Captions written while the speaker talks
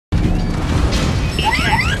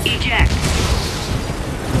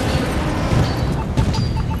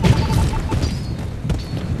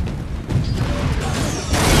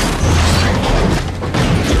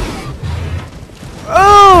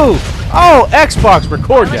Xbox,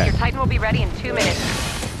 record Alex, that. your Titan will be ready in 2 minutes.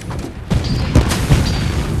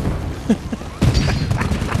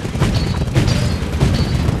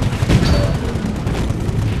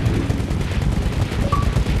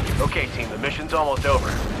 Okay, team, the mission's almost over.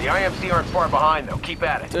 The IMC aren't far behind, though. Keep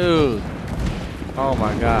at it. Dude. Oh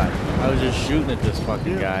my god. I was just shooting at this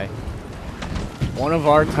fucking guy. One of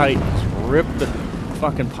our Titans ripped the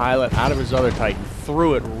fucking pilot out of his other Titan,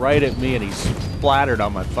 threw it right at me, and he splattered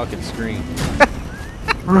on my fucking screen.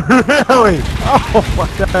 Really? Oh my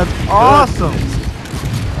god, that's awesome!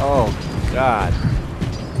 Oh god.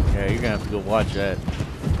 Yeah, you're gonna have to go watch that.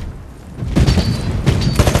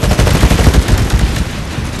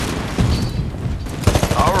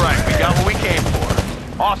 Alright, we got what we came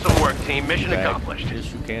for. Awesome work, team. Mission accomplished.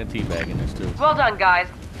 Yes, you can teabag in this too. Well done, guys.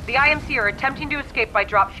 The IMC are attempting to escape by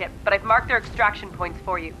dropship, but I've marked their extraction points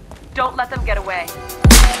for you. Don't let them get away.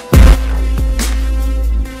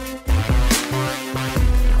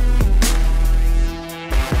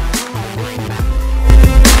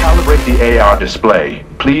 Calibrate the AR display.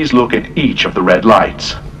 Please look at each of the red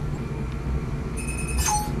lights.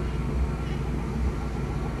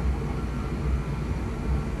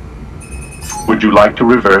 Would you like to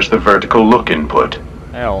reverse the vertical look input?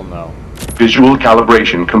 Hell no. Visual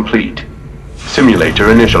calibration complete. Simulator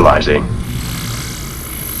initializing.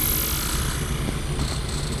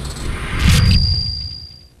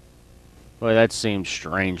 Boy, that seems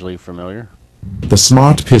strangely familiar. The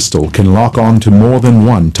smart pistol can lock on to more than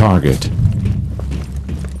one target.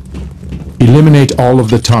 Eliminate all of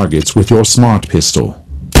the targets with your smart pistol.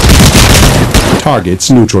 Targets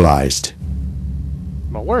neutralized.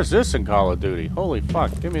 But where's this in Call of Duty? Holy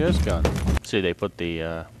fuck, give me this gun. See, they put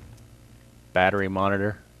the battery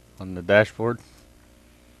monitor on the dashboard.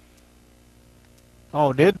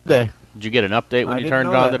 Oh, did they? Did you get an update when you turned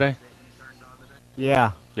it on today?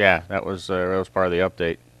 Yeah. Yeah, that was part of the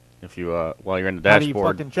update. If you while you're in the How do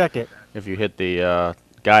dashboard, you fucking check it? if you hit the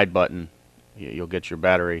guide button, you'll get your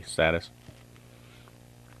battery status.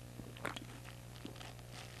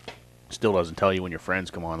 Still doesn't tell you when your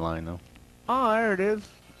friends come online though. Oh, there it is.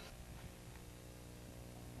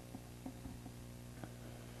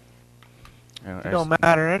 It don't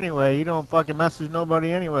matter anyway. You don't fucking message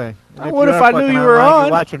nobody anyway. And What you if are I knew fucking you were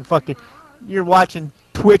online, on? You're watching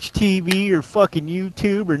Twitch TV or fucking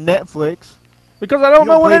YouTube or Netflix. Because I don't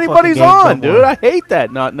know when play anybody's fucking games on, no more. dude. I hate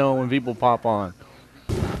that, not knowing when people pop on.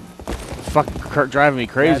 Fucking driving me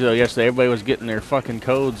crazy though. Yesterday, everybody was getting their fucking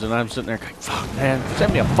codes, and I'm sitting there going, "Fuck, man,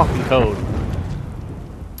 send me a fucking code."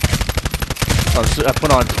 I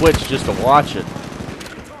put on Twitch just to watch it.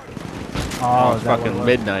 Oh, It's fucking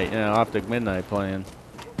midnight, Optic Midnight playing.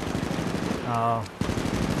 Oh.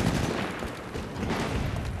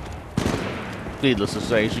 Needless to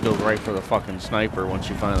say, she goes right for the fucking sniper when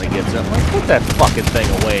she finally gets up. Like, put that fucking thing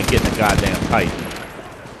away and get in the goddamn Titan.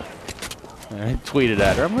 And I tweeted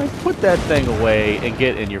at her, I'm like, put that thing away and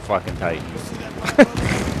get in your fucking Titan.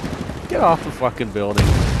 Get off the fucking building.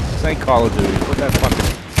 This ain't Call of Duty. Put that fucking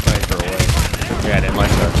sniper away. Yeah, I didn't like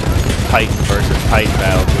the Titan versus Titan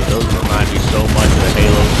battle, dude. Those remind me so much of the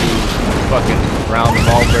Halo 2 fucking round the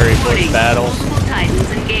mulberry bush battles.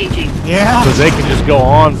 Yeah. Because they can just go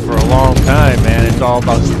on for a long time, man. It's all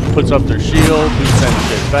about who puts up their shield, who sends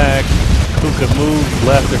shit back, who can move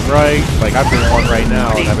left and right. Like, I'm doing one right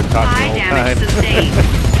now and I've been talking the whole time.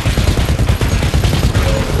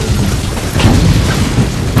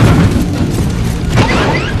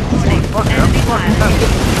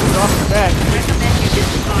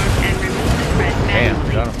 Damn,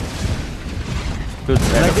 got him. Good.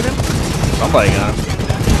 Did I get him? Somebody got him.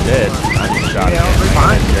 He's dead. I just shot him.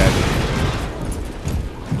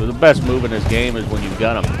 So the best move in this game is when you've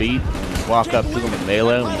got them beat, and you walk up to them in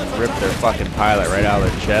melee, and you rip their fucking pilot right out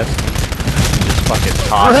of their chest. And just fucking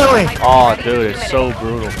toss them. Really? Oh, dude, it's so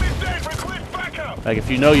brutal. Like, if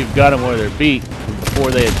you know you've got them where they're beat,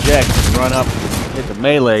 before they eject and run up and hit the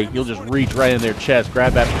melee, you'll just reach right in their chest,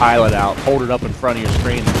 grab that pilot out, hold it up in front of your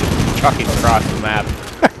screen, and just chuck it across the map.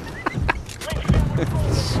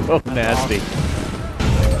 So nasty.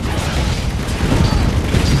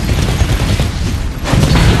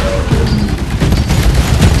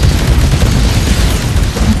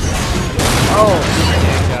 Oh,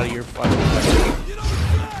 get out of your fucking way.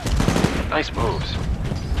 Nice moves.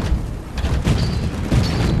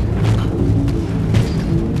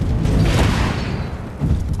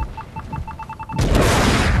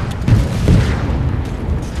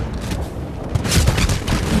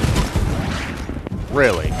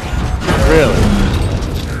 Really? Really?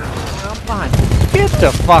 I'm fine. Get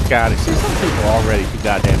the fuck out of here. See, some people are already too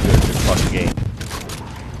goddamn good at this fucking game.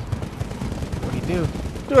 What do you do?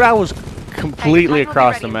 Dude, I was completely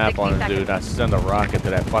across the map on him, dude. I send a rocket to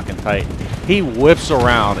that fucking Titan. He whips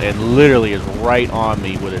around and literally is right on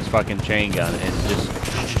me with his fucking chain gun and just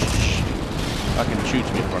fucking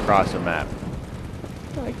shoots me from across the map.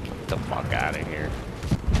 Like, get the fuck out of here.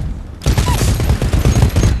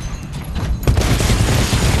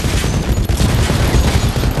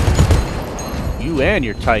 You and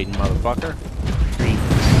your Titan, motherfucker. Get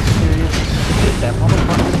that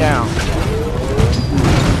motherfucker down.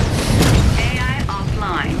 AI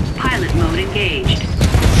offline. Pilot mode engaged.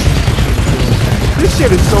 This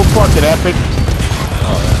shit is so fucking epic.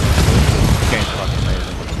 Oh, yeah. Game's fucking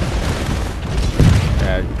amazing.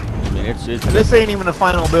 Yeah, I mean, it's This ain't even the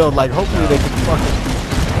final build. Like, hopefully they can fucking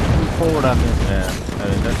move forward on this. yeah, I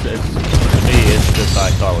mean, it's to me, it's just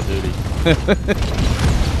like Call of Duty.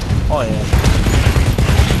 Oh yeah.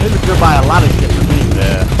 This is good by a lot of shit for me.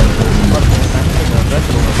 Yeah.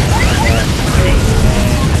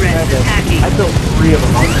 I built 3 of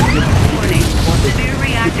them. Warning. Severe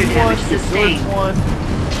reactor damage sustained. One,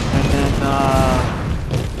 and then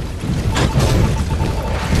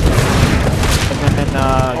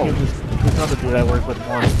give this other dude I work with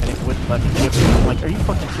one, and it wouldn't let me give it. I'm like, are you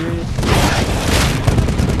fucking serious?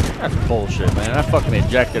 That's bullshit, man. I fucking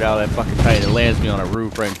ejected out of that fucking Titan. It lands me on a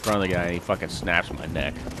roof right in front of the guy, and he fucking snaps my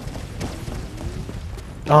neck.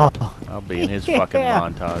 Oh. I'll be in his fucking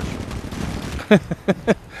montage.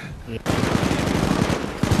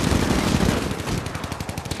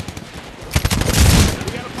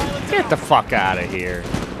 Get the fuck out of here.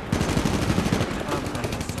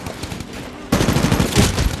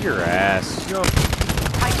 Your ass.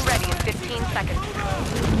 Titan ready in 15 seconds.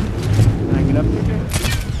 Can I get up here?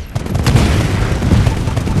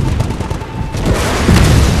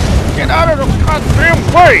 Get out of the goddamn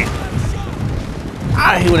way!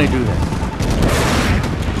 I hate when they do that.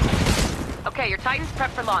 Okay, your Titan's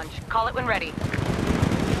prepped for launch. Call it when ready.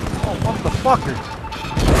 Oh, motherfucker.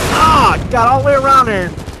 Ah, got all the way around there.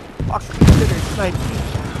 Fucking consider snipe me.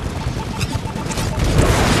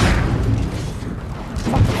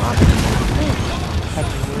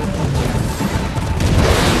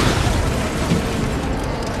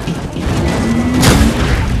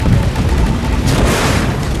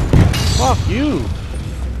 Fuck you!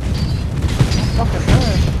 Fucking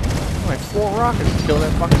man. Like 4 rockets to kill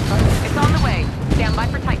that fucking Titan. It's on the way. Stand by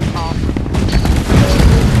for Titanfall.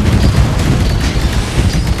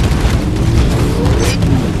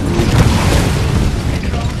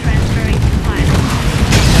 Control transferring to pilot.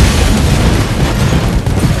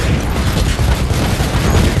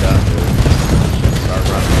 Start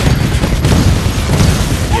running.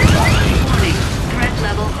 Warning. Threat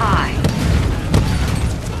level high.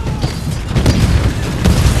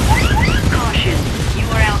 Caution. You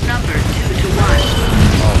are outnumbered 2 to 1.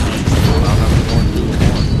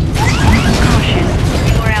 Caution.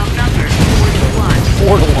 You are outnumbered 4 to 1.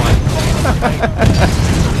 4 to 1.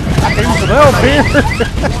 I need some help here.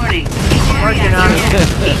 Warning. Working on it.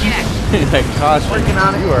 Eject. Like, gosh, Working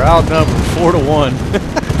on it. you are outnumbered 4 to 1. Working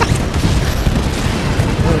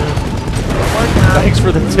on it. Thanks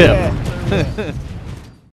for the tip. Yeah.